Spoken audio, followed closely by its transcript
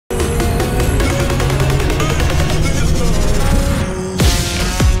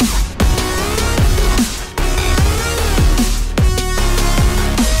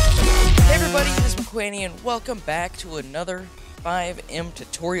everybody, and welcome back to another FiveM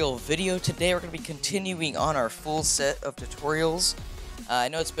tutorial video. Today we're going to be continuing on our full set of tutorials. I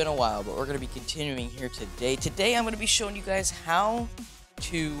know it's been a while, but we're going to be continuing here today. Today I'm going to be showing you guys how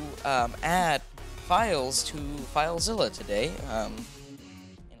to add files to FileZilla today, and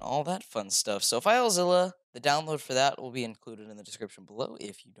all that fun stuff. So FileZilla, the download for that will be included in the description below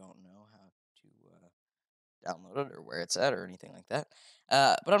if you don't know how to download it or where it's at or anything like that.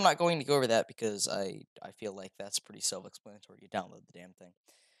 But I'm not going to go over that because I feel like that's pretty self-explanatory. You download the damn thing.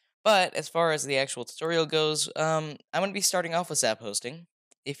 But as far as the actual tutorial goes, I'm going to be starting off with Zap hosting.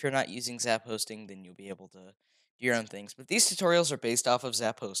 If you're not using Zap hosting, then you'll be able to do your own things. But these tutorials are based off of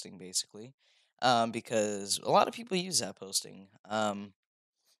Zap hosting, basically, because a lot of people use Zap hosting. And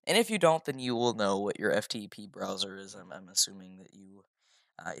if you don't, then you will know what your FTP browser is. I'm assuming that you,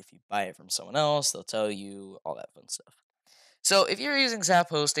 if you buy it from someone else, they'll tell you all that fun stuff. So if you're using Zap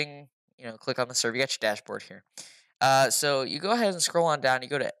hosting, click on the server. You got your dashboard here. So you go ahead and scroll on down. You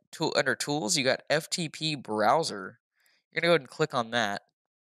go to under Tools. You got FTP Browser. You're gonna go ahead and click on that,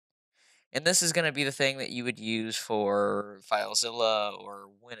 and this is gonna be the thing that you would use for FileZilla or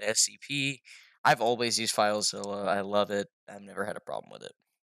WinSCP. I've always used FileZilla. I love it. I've never had a problem with it.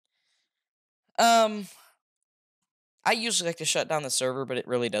 Um, I usually like to shut down the server, but it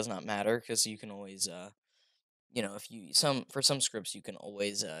really does not matter because you can always, if you for some scripts you can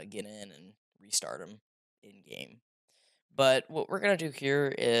always get in and restart them in game. But what we're gonna do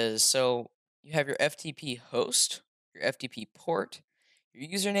here is so you have your FTP host, your FTP port, your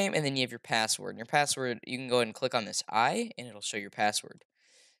username, and then you have your password. And your password, you can go ahead and click on this I, and it'll show your password.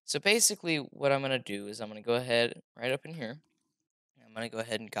 So basically, what I'm gonna do is I'm gonna go ahead right up in here. I'm gonna go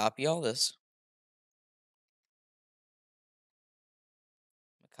ahead and copy all this.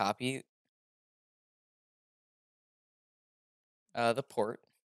 Copy the port.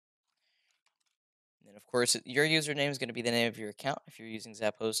 And then, of course, your username is going to be the name of your account. If you're using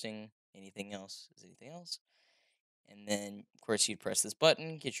Zap hosting, anything else is anything else. And then, of course, you'd press this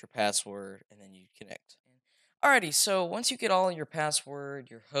button, get your password, and then you'd connect. Alrighty, so once you get all your password,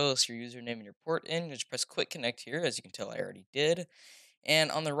 your host, your username, and your port in, you just press Quick Connect here. As you can tell, I already did.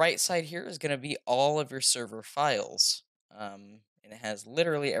 And on the right side here is going to be all of your server files. And it has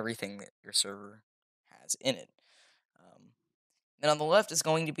literally everything that your server has in it. Then on the left is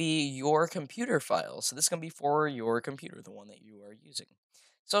going to be your computer file. So this is going to be for your computer, the one that you are using.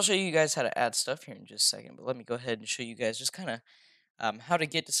 So I'll show you guys how to add stuff here in just a second. But let me go ahead and show you guys just kind of how to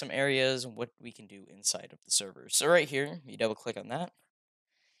get to some areas and what we can do inside of the server. So right here, you double click on that.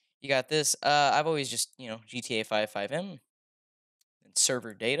 You got this. I've always just, GTA 5 FiveM and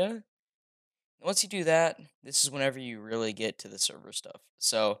server data. Once you do that, this is whenever you really get to the server stuff.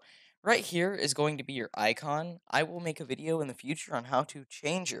 So right here is going to be your icon. I will make a video in the future on how to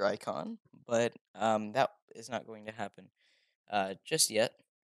change your icon, but that is not going to happen just yet.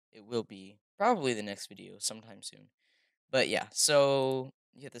 It will be probably the next video sometime soon. But yeah, so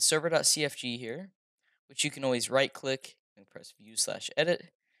you have the server.cfg here, which you can always right click and press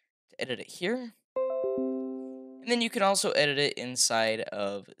view/edit to edit it here. And then you can also edit it inside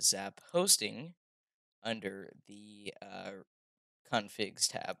of Zap hosting under the configs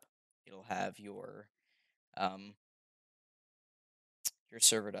tab. It'll have your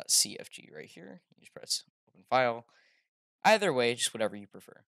server.cfg right here. You just press open file. Either way, just whatever you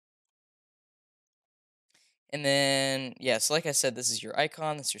prefer. And then, yeah, so like I said, this is your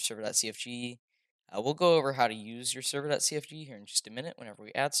icon. This is your server.cfg. We'll go over how to use your server.cfg here in just a minute whenever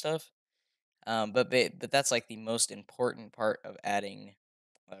we add stuff. But that's like the most important part of adding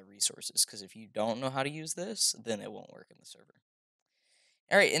resources, because if you don't know how to use this, then it won't work in the server.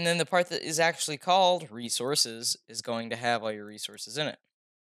 All right, and then the part that is actually called resources is going to have all your resources in it.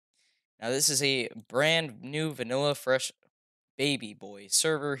 Now, this is a brand new vanilla fresh baby boy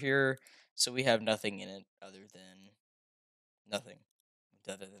server here, so we have nothing in it other than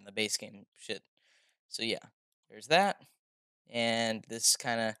the base game shit. So yeah, there's that. And this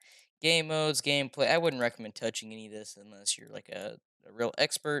kind of game modes, gameplay. I wouldn't recommend touching any of this unless you're like a real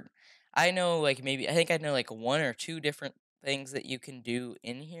expert. I know I think I know like one or two different things that you can do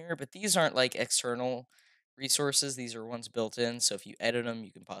in here, but these aren't like external resources. These are ones built in. So if you edit them,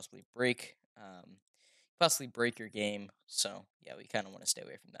 you can possibly break your game. So yeah, we kind of want to stay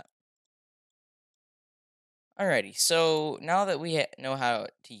away from that. Alrighty, so now that we know how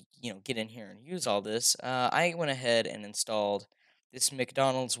to get in here and use all this, I went ahead and installed this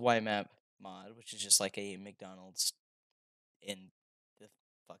McDonald's YMap mod, which is just like a McDonald's in the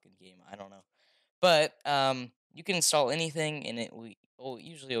fucking game. I don't know, but you can install anything, and it will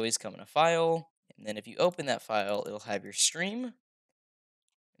usually always come in a file. And then if you open that file, it'll have your stream,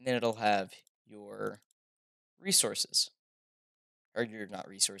 and then it'll have your resources, or your not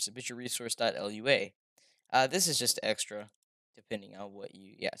resources, but your resource.lua. This is just extra, depending on what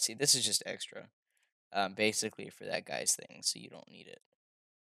you. Yeah, see, this is just extra, basically for that guy's thing, so you don't need it.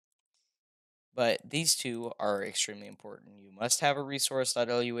 But these two are extremely important. You must have a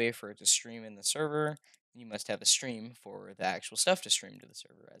resource.lua for it to stream in the server. And you must have a stream for the actual stuff to stream to the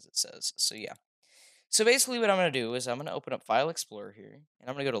server, as it says. So yeah. So basically, what I'm going to do is I'm going to open up File Explorer here, and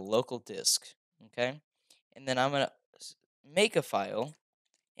I'm going to go to local disk. Okay, and then I'm going to make a file,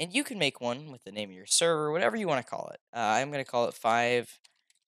 and you can make one with the name of your server, whatever you want to call it. I'm going to call it five.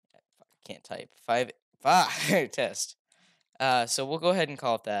 Can't type five test. So we'll go ahead and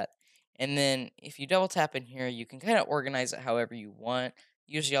call it that. And then if you double tap in here, you can kind of organize it however you want.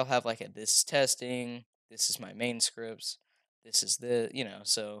 Usually I'll have like a this is testing, this is my main scripts, this is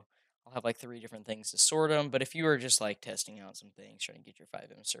so I'll have like 3 different things to sort them. But if you were just like testing out some things, trying to get your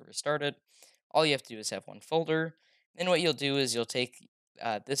FiveM server started, all you have to do is have one folder. Then what you'll do is you'll take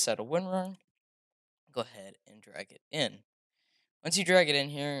this out of WinRAR, go ahead and drag it in. Once you drag it in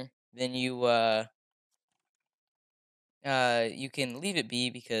here, then you can leave it be,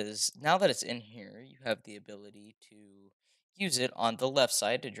 because now that it's in here, you have the ability to use it on the left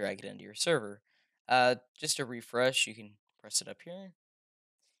side to drag it into your server. Just to refresh, you can press it up here,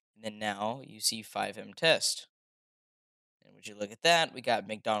 and then now you see FiveM test. And would you look at that? We got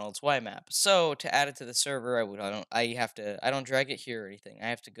McDonald's Y map. So to add it to the server, I don't drag it here or anything. I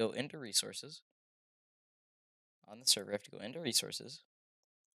have to go into resources on the server. I have to go into resources.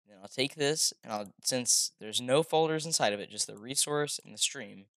 Then I'll take this, and since there's no folders inside of it, just the resource and the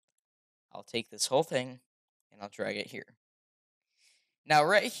stream, I'll take this whole thing and I'll drag it here. Now,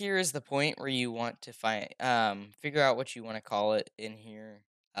 right here is the point where you want to figure out what you want to call it in here.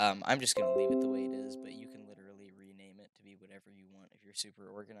 I'm just going to leave it the way it is, but you can literally rename it to be whatever you want if you're super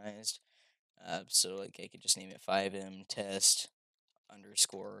organized. So, like, I could just name it FiveM test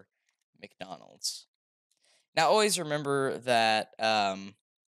underscore McDonald's. Now, always remember that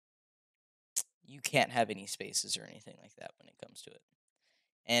you can't have any spaces or anything like that when it comes to it.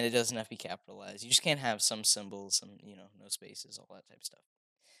 And it doesn't have to be capitalized. You just can't have some symbols, no spaces, all that type of stuff.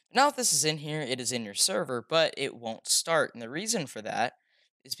 Now that this is in here, it is in your server, but it won't start. And the reason for that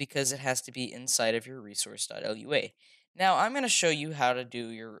is because it has to be inside of your resource.lua. Now, I'm going to show you how to do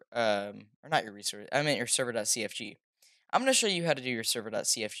your, or not your resource, I meant your server.cfg. I'm going to show you how to do your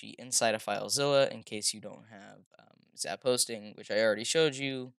server.cfg inside of FileZilla in case you don't have Zap hosting, which I already showed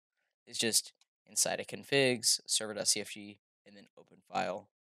you. It's just inside of configs, server.cfg, and then open file.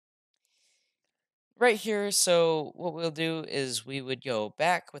 Right here, so what we'll do is we would go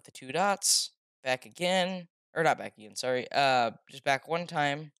back with the 2 dots, back again, or not back again, sorry, just back one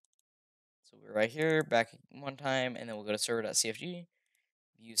time. So we're right here, back one time, and then we'll go to server.cfg,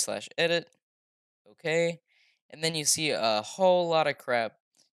 view/edit, okay, and then you see a whole lot of crap.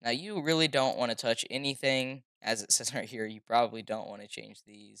 Now you really don't want to touch anything, as it says right here. You probably don't want to change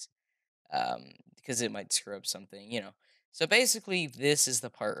these, because it might screw up something. So basically, this is the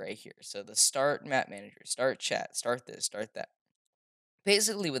part right here. So the start map manager, start chat, start this, start that.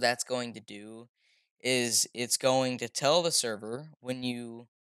 Basically, what that's going to do is it's going to tell the server when you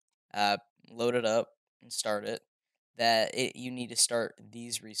uh, load it up and start it that you need to start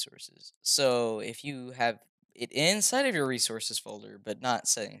these resources. So if you have it inside of your resources folder, but not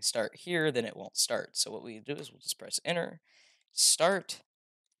saying start here, then it won't start. So what we do is we'll just press enter, start,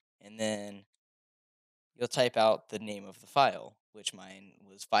 and then you'll type out the name of the file, which mine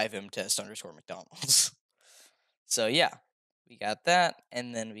was FiveM test underscore McDonald's. So yeah, we got that,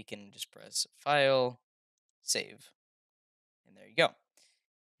 and then we can just press file, save, and there you go.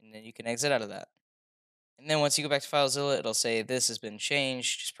 And then you can exit out of that. And then once you go back to FileZilla, it'll say this has been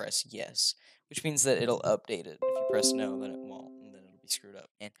changed. Just press yes, which means that it'll update it. If you press no, then it won't, and then it'll be screwed up.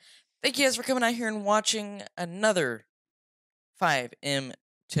 And thank you guys for coming out here and watching another FiveM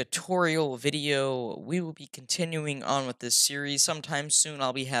tutorial video. We will be continuing on with this series. Sometime soon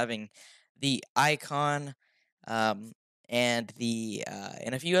I'll be having the icon and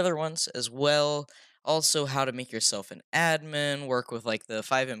a few other ones as well. Also, how to make yourself an admin, work with like the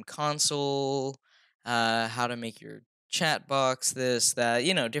FiveM console, how to make your chat box, this, that,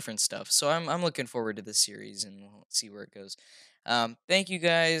 different stuff. So I'm looking forward to this series, and we'll see where it goes. Thank you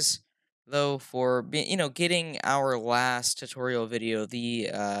guys though for getting our last tutorial video, the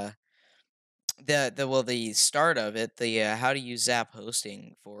start of it, the how to use Zap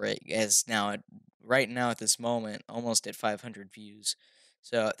hosting for it, as right now at this moment almost at 500 views.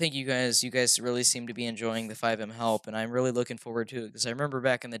 So thank you guys. You guys really seem to be enjoying the FiveM help, and I'm really looking forward to it, because I remember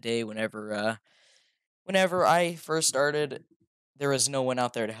back in the day whenever I first started, there was no one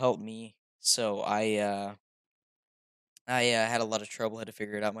out there to help me. So I had a lot of trouble, had to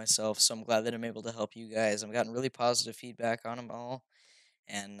figure it out myself. So I'm glad that I'm able to help you guys. I've gotten really positive feedback on them all,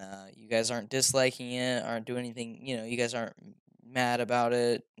 and you guys aren't disliking it, aren't doing anything. You guys aren't mad about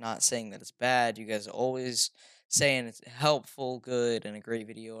it. Not saying that it's bad. You guys are always saying it's helpful, good, and a great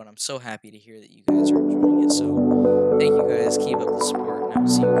video. And I'm so happy to hear that you guys are enjoying it. So thank you guys. Keep up the support, and I will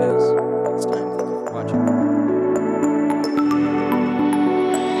see you guys next time. Thank you for watching.